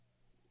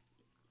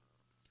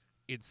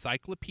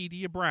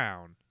Encyclopedia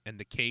Brown and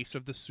the Case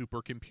of the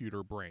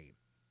Supercomputer Brain.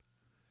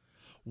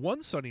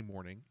 One sunny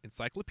morning,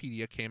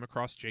 Encyclopedia came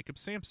across Jacob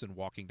Sampson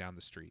walking down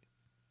the street.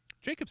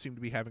 Jacob seemed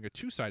to be having a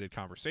two-sided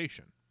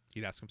conversation.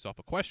 He'd ask himself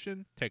a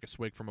question, take a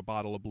swig from a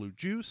bottle of blue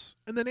juice,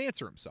 and then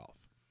answer himself.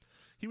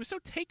 He was so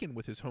taken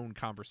with his own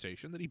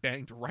conversation that he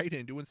banged right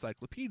into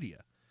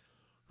Encyclopedia.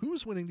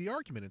 "Who's winning the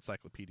argument?"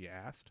 Encyclopedia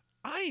asked.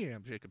 "I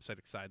am," Jacob said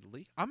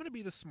excitedly. "I'm going to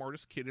be the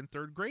smartest kid in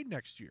third grade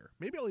next year.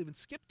 Maybe I'll even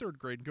skip third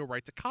grade and go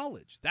right to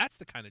college. That's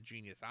the kind of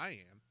genius I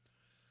am."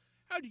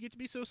 "How'd you get to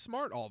be so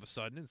smart all of a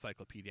sudden?"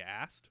 Encyclopedia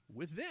asked.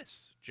 "With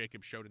this."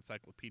 Jacob showed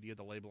Encyclopedia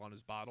the label on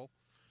his bottle.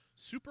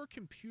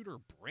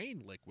 "Supercomputer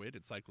brain liquid,"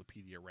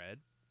 Encyclopedia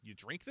read. "You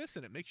drink this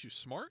and it makes you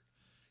smart?"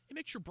 "It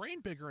makes your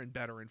brain bigger and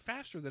better and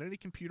faster than any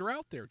computer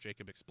out there,"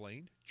 Jacob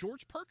explained.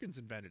 "George Perkins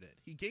invented it.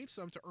 He gave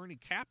some to Ernie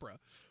Capra,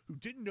 who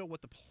didn't know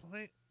what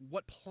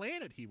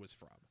planet he was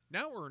from.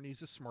 Now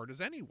Ernie's as smart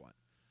as anyone."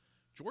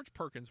 George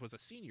Perkins was a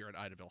senior at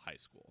Idaville High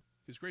School.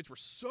 His grades were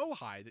so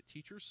high that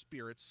teachers'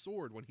 spirits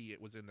soared when he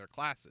was in their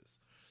classes.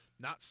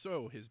 Not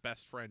so his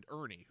best friend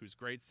Ernie, whose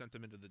grades sent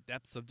him into the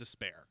depths of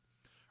despair.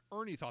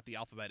 Ernie thought the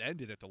alphabet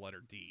ended at the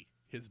letter D,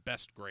 his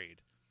best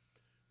grade.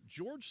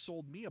 "George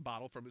sold me a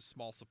bottle from his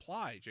small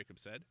supply," Jacob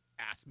said.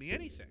 "Ask me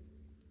anything."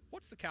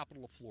 "What's the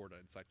capital of Florida?"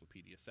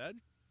 Encyclopedia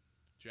said.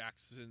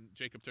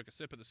 Jacob took a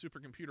sip of the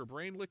supercomputer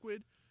brain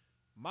liquid.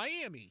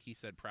 "Miami," he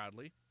said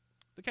proudly.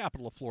 "The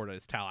capital of Florida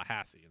is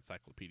Tallahassee,"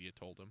 Encyclopedia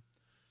told him.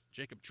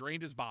 Jacob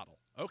drained his bottle.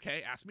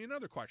 "Okay, ask me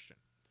another question."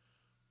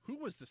 "Who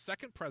was the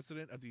second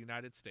president of the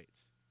United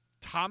States?"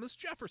 "Thomas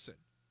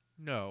Jefferson."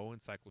 "No,"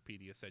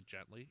 Encyclopedia said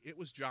gently. "It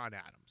was John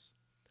Adams."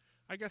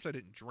 "I guess I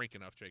didn't drink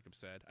enough," Jacob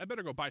said. "I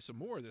better go buy some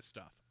more of this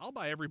stuff. I'll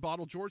buy every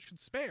bottle George can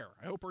spare.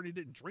 I hope Ernie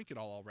didn't drink it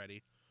all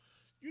already."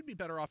 "You'd be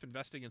better off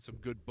investing in some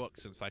good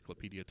books,"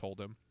 Encyclopedia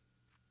told him.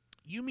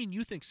 "You mean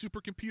you think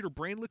supercomputer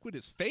brain liquid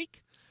is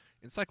fake?"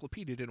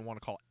 Encyclopedia didn't want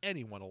to call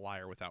anyone a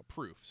liar without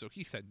proof, so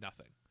he said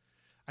nothing.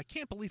 "I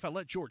can't believe I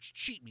let George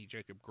cheat me,"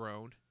 Jacob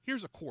groaned.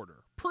 "Here's a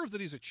quarter. Prove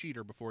that he's a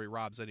cheater before he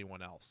robs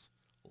anyone else."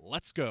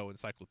 "Let's go,"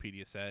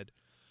 Encyclopedia said.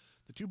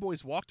 The two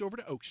boys walked over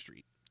to Oak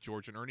Street.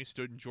 George and Ernie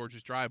stood in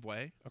George's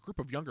driveway. A group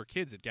of younger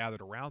kids had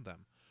gathered around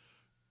them.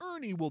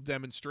 "Ernie will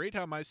demonstrate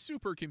how my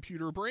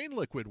supercomputer brain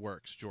liquid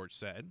works," George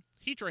said.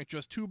 "He drank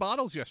just 2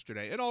 bottles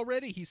yesterday, and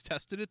already he's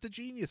tested at the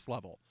genius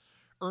level."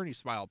 Ernie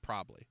smiled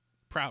proudly.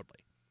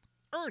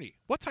 "Ernie,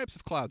 what types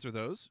of clouds are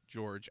those?"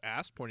 George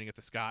asked, pointing at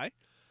the sky.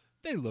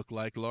 "They look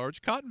like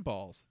large cotton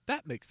balls.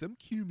 That makes them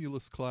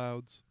cumulus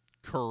clouds."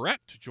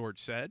 "Correct," George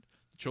said.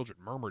 The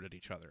children murmured at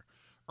each other.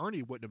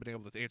 Ernie wouldn't have been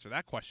able to answer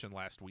that question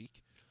last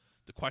week.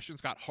 The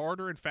questions got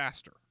harder and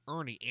faster.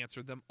 Ernie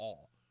answered them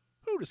all.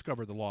 "Who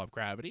discovered the law of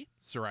gravity?"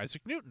 "Sir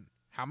Isaac Newton."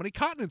 "How many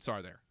continents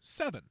are there?"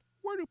 7.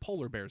 "Where do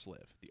polar bears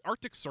live?" "The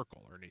Arctic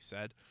Circle," Ernie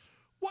said.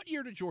 "What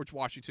year did George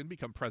Washington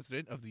become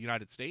president of the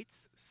United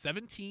States?"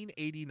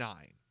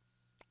 1789.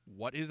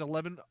 "What is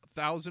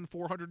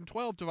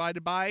 11,412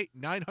 divided by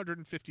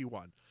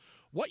 951?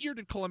 "What year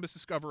did Columbus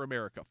discover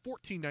America?"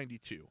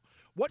 1492.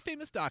 "What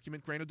famous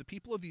document granted the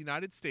people of the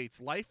United States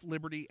life,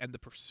 liberty, and the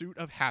pursuit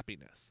of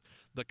happiness?"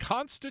 "The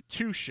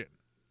Constitution."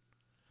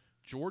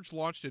 George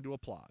launched into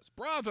applause.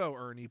 "Bravo,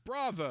 Ernie,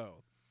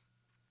 bravo."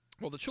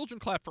 While the children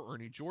clapped for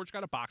Ernie, George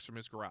got a box from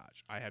his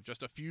garage. "I have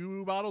just a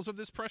few bottles of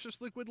this precious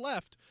liquid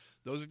left.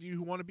 Those of you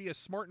who want to be as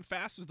smart and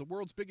fast as the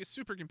world's biggest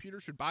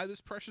supercomputer should buy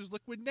this precious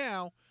liquid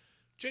now."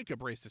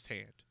 Jacob raised his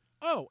hand.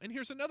 "Oh, and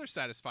here's another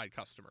satisfied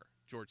customer,"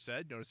 George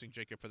said, noticing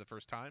Jacob for the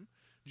first time.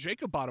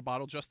 "Jacob bought a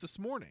bottle just this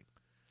morning."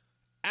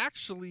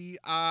 "Actually,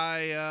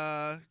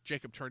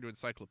 Jacob turned to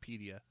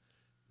Encyclopedia.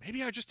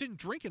 "Maybe I just didn't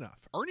drink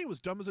enough. Ernie was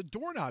dumb as a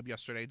doorknob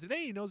yesterday, and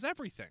today he knows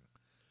everything."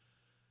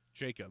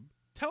 "Jacob,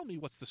 tell me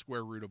what's the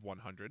square root of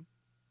 100?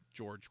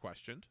 George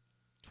questioned.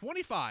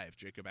 25,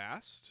 Jacob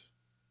asked.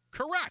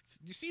 "Correct.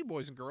 You see,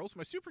 boys and girls,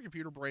 my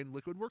supercomputer brain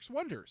liquid works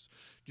wonders.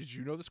 Did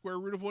you know the square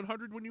root of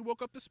 100 when you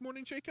woke up this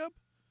morning, Jacob?"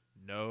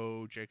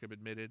 "No," Jacob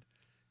admitted.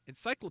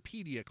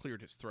 Encyclopedia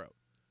cleared his throat.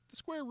 "The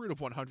square root of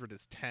 100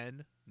 is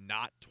 10,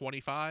 not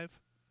 25.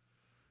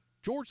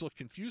 George looked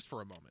confused for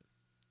a moment.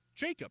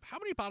 "Jacob, how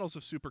many bottles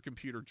of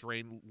supercomputer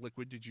brain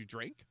liquid did you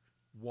drink?"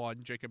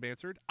 1, Jacob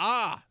answered.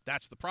 "Ah,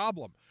 that's the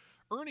problem.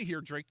 Ernie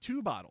here drank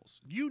 2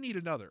 bottles. You need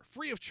another,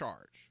 free of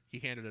charge." He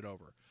handed it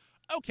over.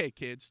 "Okay,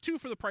 kids, 2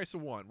 for the price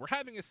of 1. We're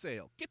having a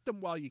sale. Get them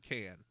while you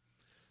can."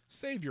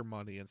 "Save your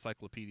money,"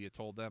 Encyclopedia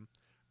told them.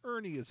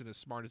 "Ernie isn't as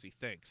smart as he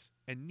thinks,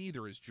 and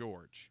neither is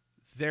George.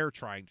 They're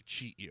trying to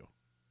cheat you."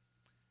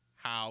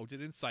 How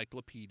did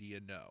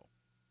Encyclopedia know?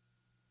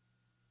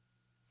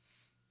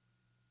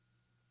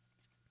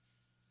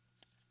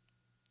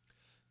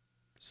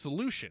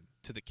 Solution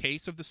to the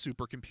case of the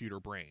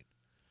supercomputer brain.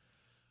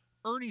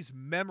 Ernie's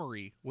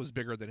memory was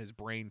bigger than his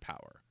brain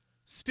power.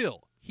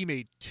 Still, he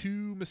made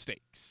 2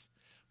 mistakes.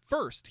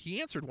 First, he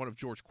answered one of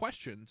George's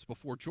questions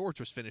before George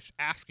was finished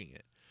asking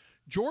it.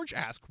 George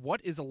asked,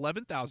 "What is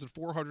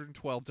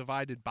 11,412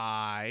 divided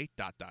by ...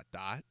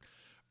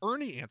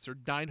 Ernie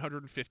answered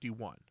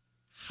 951.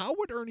 How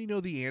would Ernie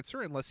know the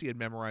answer unless he had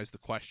memorized the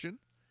question?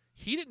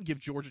 He didn't give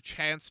George a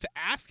chance to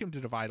ask him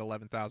to divide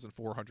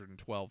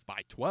 11,412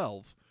 by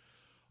 12.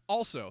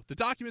 Also, the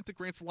document that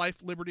grants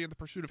life, liberty, and the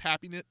pursuit of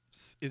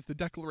happiness is the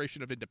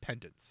Declaration of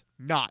Independence,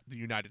 not the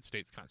United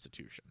States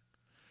Constitution.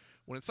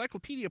 When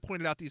Encyclopedia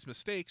pointed out these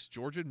mistakes,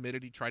 George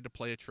admitted he tried to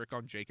play a trick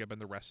on Jacob and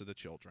the rest of the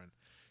children.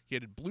 He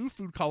added blue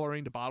food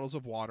coloring to bottles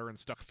of water and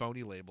stuck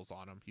phony labels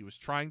on them. He was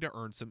trying to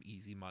earn some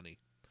easy money.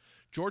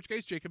 George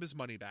gave Jacob his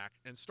money back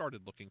and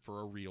started looking for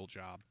a real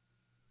job.